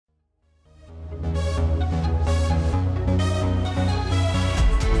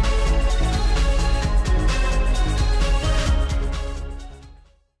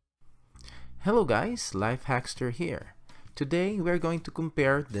Hello guys, Life Hackster here. Today we're going to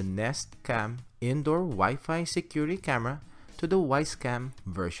compare the Nest Cam Indoor Wi-Fi security camera to the Wyze Cam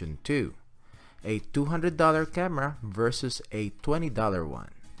version 2, a $200 camera versus a $20 one.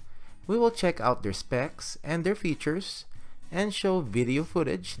 We will check out their specs and their features and show video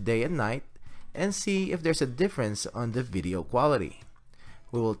footage day and night and see if there's a difference on the video quality.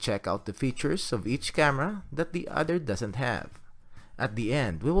 We will check out the features of each camera that the other doesn't have. At the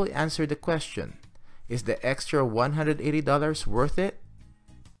end, we will answer the question, is the extra $180 worth it?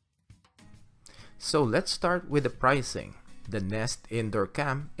 So let's start with the pricing. The Nest Indoor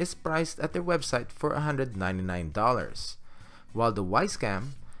Cam is priced at their website for $199, while the Wyze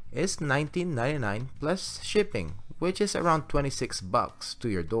Cam is $19.99 plus shipping, which is around $26 to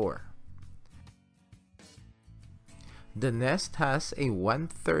your door. The Nest has a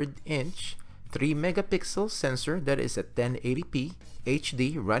 1/3 inch 3 megapixel sensor that is at 1080p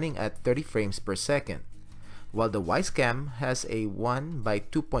HD running at 30 frames per second, while the Wyze Cam has a 1 by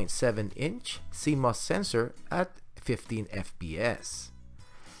 2.7 inch CMOS sensor at 15 FPS.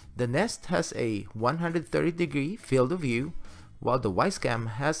 The Nest has a 130-degree field of view, while the Wyze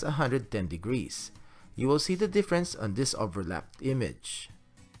Cam has 110 degrees. You will see the difference on this overlapped image.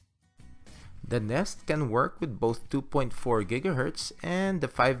 The Nest can work with both 2.4 GHz and the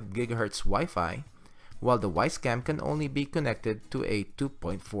 5 GHz Wi-Fi, while the Wyze Cam can only be connected to a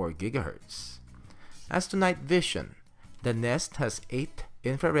 2.4 GHz. As to night vision, the Nest has 8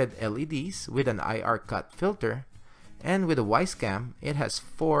 infrared LEDs with an IR cut filter, and with the Wyze Cam, it has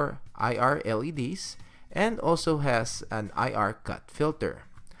 4 IR LEDs and also has an IR cut filter.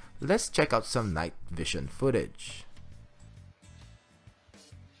 Let's check out some night vision footage.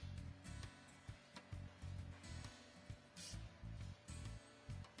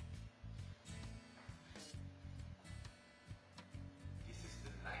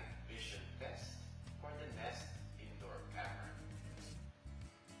 Test for the Nest Indoor Camera.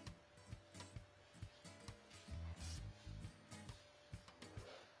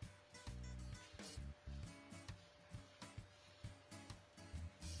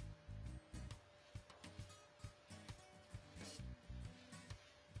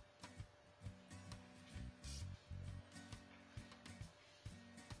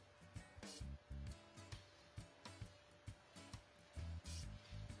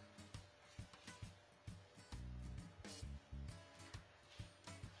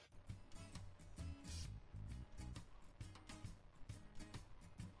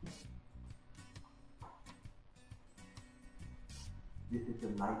 This is the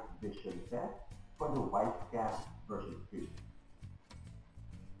night vision test for the Wyze Cam version 2.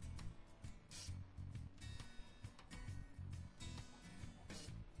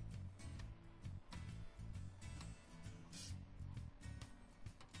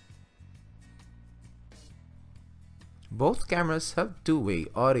 Both cameras have two-way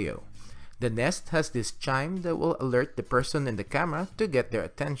audio. The Nest has this chime that will alert the person in the camera to get their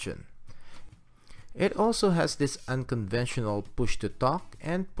attention. It also has this unconventional push to talk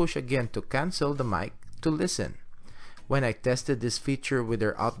and push again to cancel the mic to listen. When I tested this feature with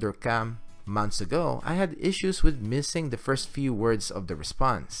their outdoor cam months ago, I had issues with missing the first few words of the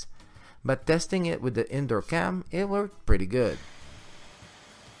response. But testing it with the indoor cam, it worked pretty good.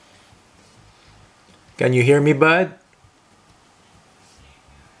 Can you hear me, bud?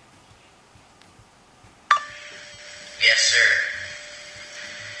 Yes, sir.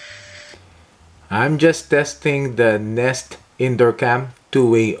 I'm just testing the Nest Indoor Cam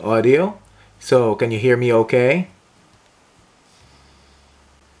two-way audio. So, can you hear me okay?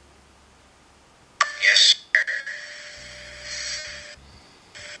 Yes, sir.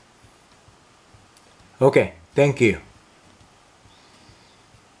 Okay, thank you.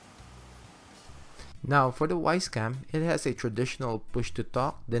 Now for the Wyze Cam, it has a traditional push to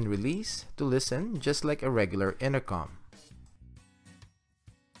talk then release to listen, just like a regular intercom.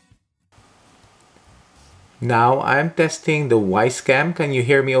 Now I'm testing the Wyze Cam. Can you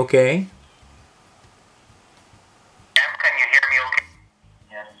hear me okay? Can you hear me okay?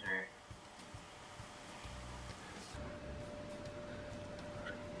 Yes, sir.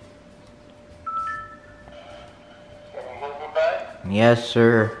 Can you hear me, bud? Yes,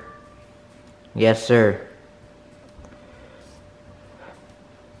 sir. Yes, sir.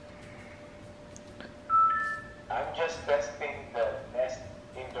 I'm just testing the Nest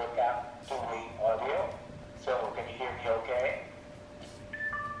Indoor Cam two-way audio. So, can you hear me okay?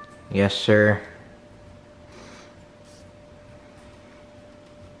 Yes, sir.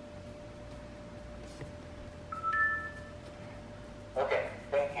 Okay,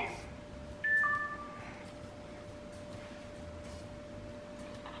 thank you.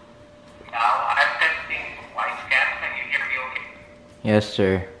 Now Yes,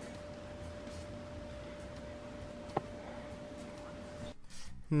 sir.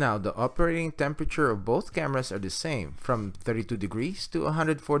 Now, the operating temperature of both cameras are the same, from 32 degrees to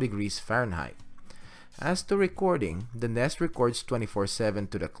 104 degrees Fahrenheit. As to recording, the Nest records 24/7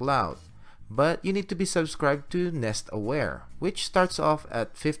 to the cloud, but you need to be subscribed to Nest Aware, which starts off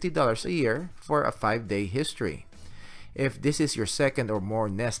at $50 a year for a 5-day history. If this is your second or more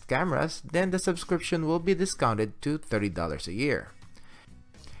Nest cameras, then the subscription will be discounted to $30 a year.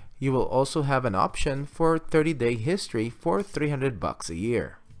 You will also have an option for 30-day history for $300 a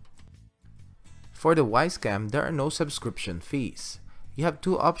year. For the Wyze Cam, there are no subscription fees. You have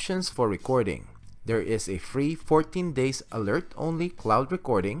two options for recording. There is a free 14 days alert-only cloud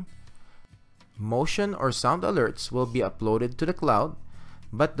recording. Motion or sound alerts will be uploaded to the cloud,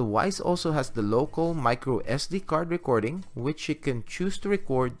 but the Wyze also has the local micro SD card recording, which you can choose to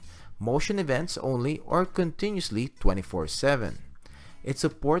record motion events only or continuously 24/7. It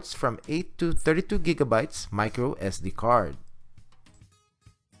supports from 8 to 32 gigabytes micro SD card.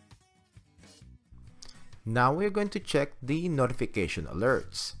 Now we're going to check the notification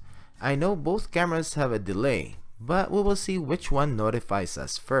alerts. I know both cameras have a delay, but we will see which one notifies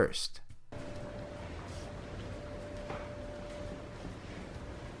us first.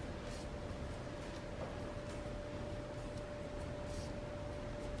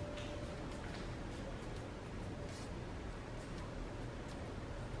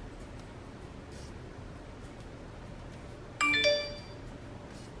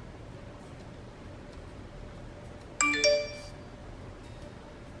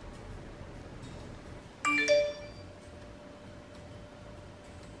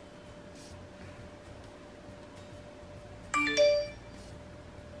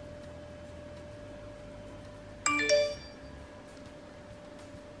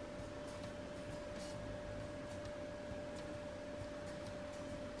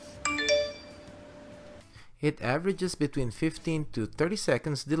 It averages between 15 to 30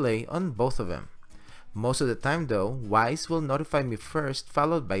 seconds delay on both of them. Most of the time though, Wyze will notify me first,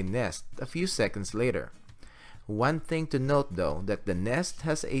 followed by Nest a few seconds later. One thing to note though, that the Nest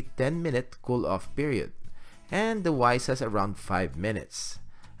has a 10-minute cool-off period, and the Wyze has around 5 minutes.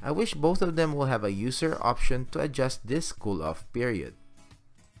 I wish both of them will have a user option to adjust this cool-off period.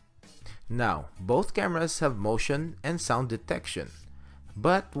 Now, both cameras have motion and sound detection,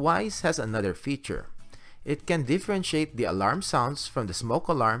 but Wyze has another feature. It can differentiate the alarm sounds from the smoke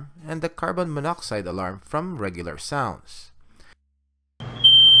alarm and the carbon monoxide alarm from regular sounds.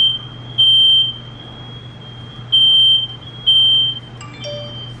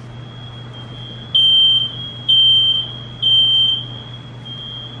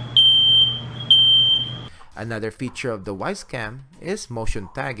 Another feature of the Wyze Cam is motion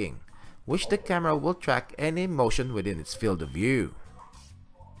tagging, which the camera will track any motion within its field of view.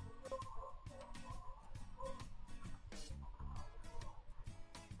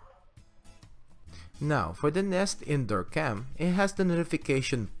 Now, for the Nest Indoor Cam, it has the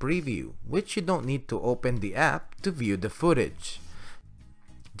notification preview, which you don't need to open the app to view the footage.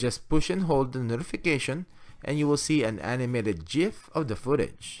 Just push and hold the notification and you will see an animated GIF of the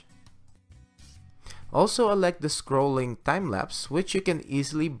footage. Also, I like the scrolling time-lapse, which you can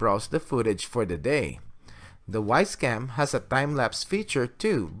easily browse the footage for the day. The Wyze Cam has a time-lapse feature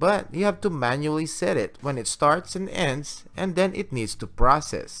too, but you have to manually set it when it starts and ends, and then it needs to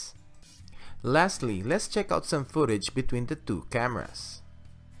process. Lastly, let's check out some footage between the two cameras.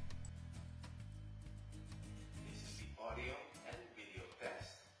 This is the audio and video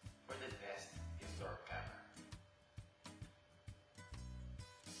test for the Nest Indoor Camera.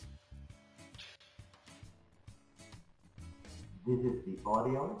 This is the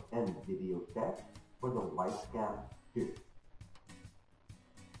audio and video test for the Wyze Cam 2.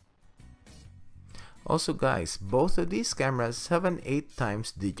 Also guys, both of these cameras have an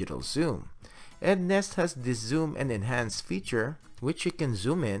 8x digital zoom. And Nest has this zoom and enhance feature, which you can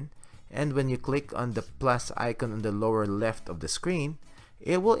zoom in, and when you click on the plus icon on the lower left of the screen,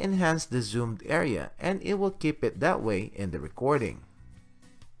 it will enhance the zoomed area and it will keep it that way in the recording.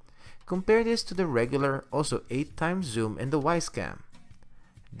 Compare this to the regular, also 8x zoom in the Wyze Cam.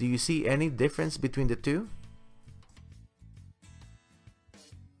 Do you see any difference between the two?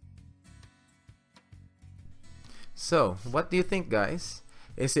 So, what do you think guys?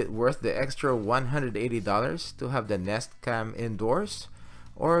 Is it worth the extra $180 to have the Nest Cam indoors?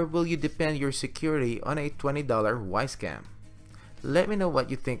 Or will you depend your security on a $20 Wyze Cam? Let me know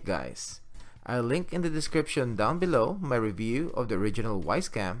what you think guys. I'll link in the description down below my review of the original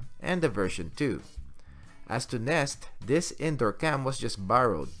Wyze Cam and the version 2. As to Nest, this indoor cam was just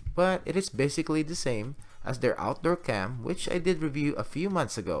borrowed, but it is basically the same as their outdoor cam, which I did review a few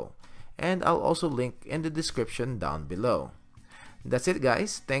months ago, and I'll also link in the description down below. That's it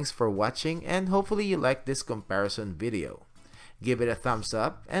guys, thanks for watching and hopefully you liked this comparison video. Give it a thumbs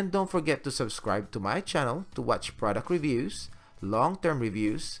up and don't forget to subscribe to my channel to watch product reviews, long-term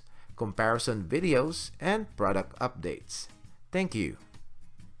reviews, comparison videos, and product updates. Thank you.